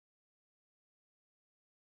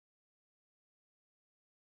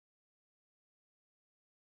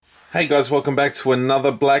Hey guys, welcome back to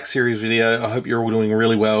another Black Series video. I hope you're all doing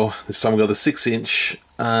really well. This time we got the 6-inch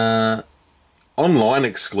online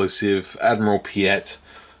exclusive Admiral PIETT,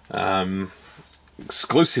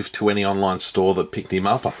 exclusive to any online store that picked him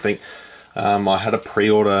up, I think. I had a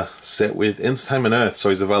pre-order set with Entertainment Earth, so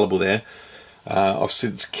he's available there. I've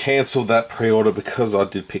since cancelled that pre-order because I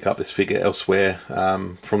did pick up this figure elsewhere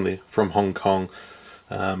from Hong Kong.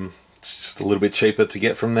 It's just a little bit cheaper to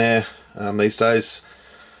get from there these days.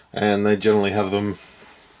 And they generally have them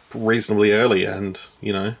reasonably early, and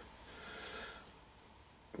you know,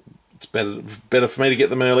 it's better for me to get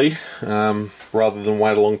them early rather than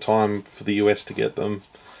wait a long time for the US to get them.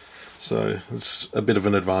 So it's a bit of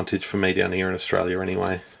an advantage for me down here in Australia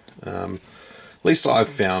anyway. At least I've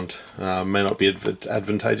found. May not be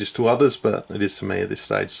advantageous to others, but it is to me at this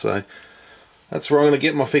stage. So that's where I'm going to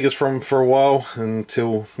get my figures from for a while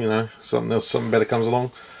until, you know, something better comes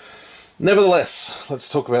along. Nevertheless, let's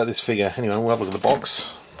talk about this figure. Anyway, we'll have a look at the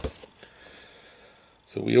box.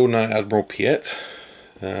 So we all know Admiral PIETT.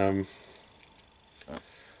 It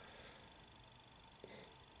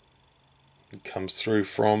comes through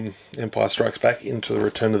from Empire Strikes Back into the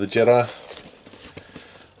Return of the Jedi.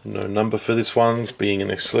 No number for this one, being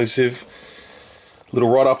an exclusive.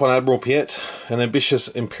 Little write-up on Admiral PIETT. An ambitious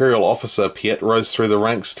Imperial officer, PIETT rose through the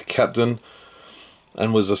ranks to captain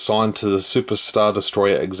and was assigned to the Super Star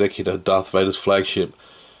Destroyer Executor, Darth Vader's flagship.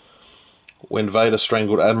 When Vader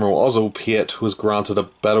strangled Admiral Ozzel, PIETT was granted a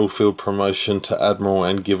battlefield promotion to Admiral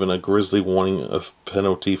and given a grisly warning of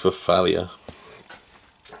penalty for failure.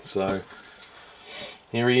 So,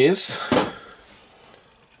 here he is.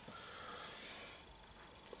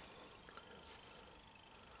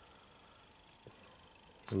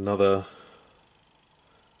 Another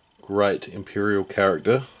great Imperial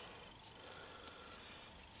character.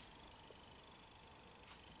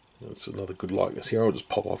 That's another good likeness here. I'll just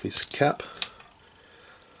pop off his cap.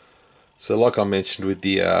 So like I mentioned with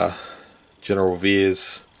the General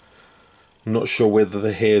Veers, I'm not sure whether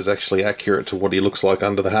the hair is actually accurate to what he looks like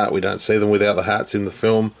under the hat. We don't see them without the hats in the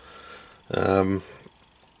film. But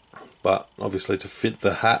obviously to fit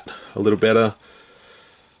the hat a little better,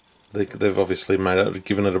 they've obviously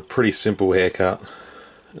given it a pretty simple haircut,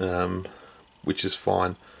 which is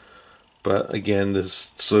fine. But again,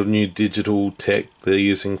 there's sort of new digital tech they're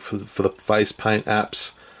using for the face paint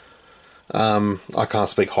apps. I can't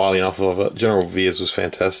speak highly enough of it. General Veers was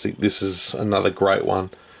fantastic. This is another great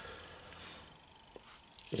one.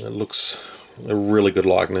 It looks a really good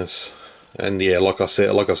likeness, and yeah, like I've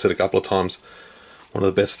said a couple of times, one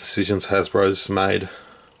of the best decisions Hasbro's made.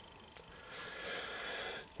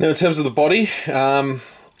 Now, in terms of the body,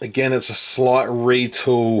 again, it's a slight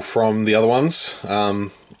retool from the other ones.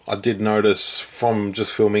 I did notice from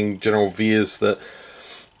just filming General Veers that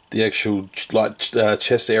the actual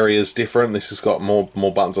chest area is different. This has got more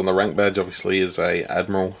buttons on the rank badge. Obviously, is a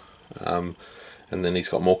Admiral, and then he's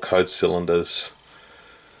got more code cylinders.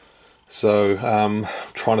 So,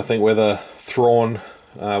 trying to think whether Thrawn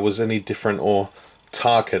was any different or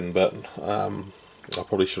Tarkin, but I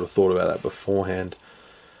probably should have thought about that beforehand.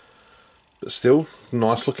 But still,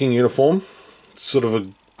 nice looking uniform. Sort of a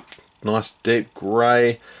nice deep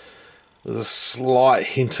grey. There's a slight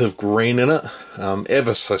hint of green in it,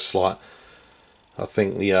 ever so slight. I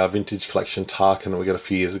think the Vintage Collection Tarkin that we got a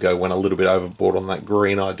few years ago went a little bit overboard on that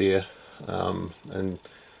green idea, and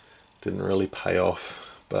didn't really pay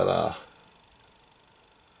off. But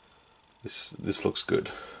this looks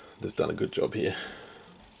good. They've done a good job here.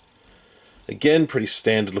 Again, pretty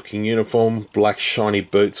standard looking uniform, black shiny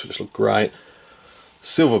boots which look great.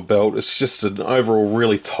 Silver belt. It's just an overall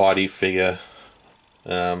really tidy figure.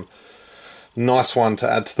 Nice one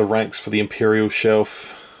to add to the ranks for the Imperial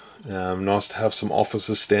shelf. Nice to have some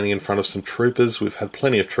officers standing in front of some troopers. We've had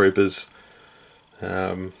plenty of troopers,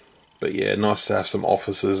 but yeah, nice to have some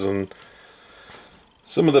officers and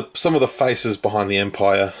some of the faces behind the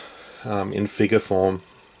Empire in figure form.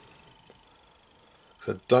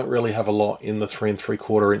 So I don't really have a lot in the 3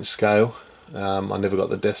 3/4 inch scale. I never got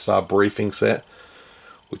the Death Star briefing set,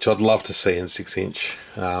 which I'd love to see in 6-inch.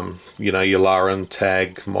 You know, your Laran,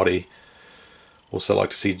 Tag, Modi. Also like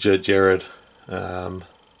to see Jared. There's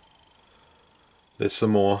some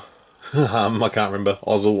more. I can't remember.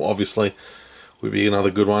 Ozzel, obviously, would be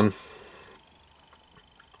another good one.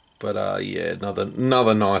 But yeah,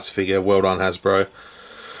 another nice figure. Well done, Hasbro.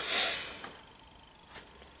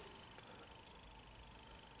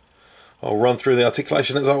 I'll run through the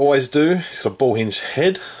articulation as I always do. He's got a ball-hinged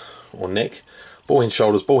head or neck, ball-hinged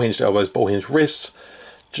shoulders, ball-hinged elbows, ball-hinged wrists,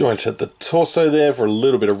 joint at the torso there for a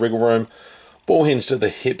little bit of wriggle room, ball hinged at the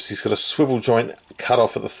hips. He's got a swivel joint cut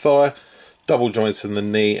off at the thigh, double joints in the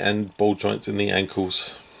knee and ball joints in the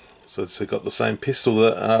ankles. So it's got the same pistol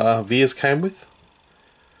that Veers came with.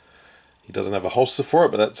 He doesn't have a holster for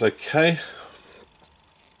it, but that's okay.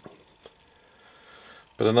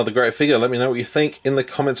 But another great figure. Let me know what you think in the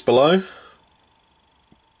comments below.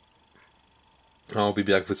 I'll be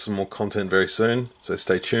back with some more content very soon, so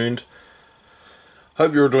stay tuned.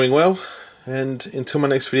 Hope you're all doing well, and until my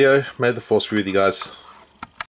next video, may the force be with you guys.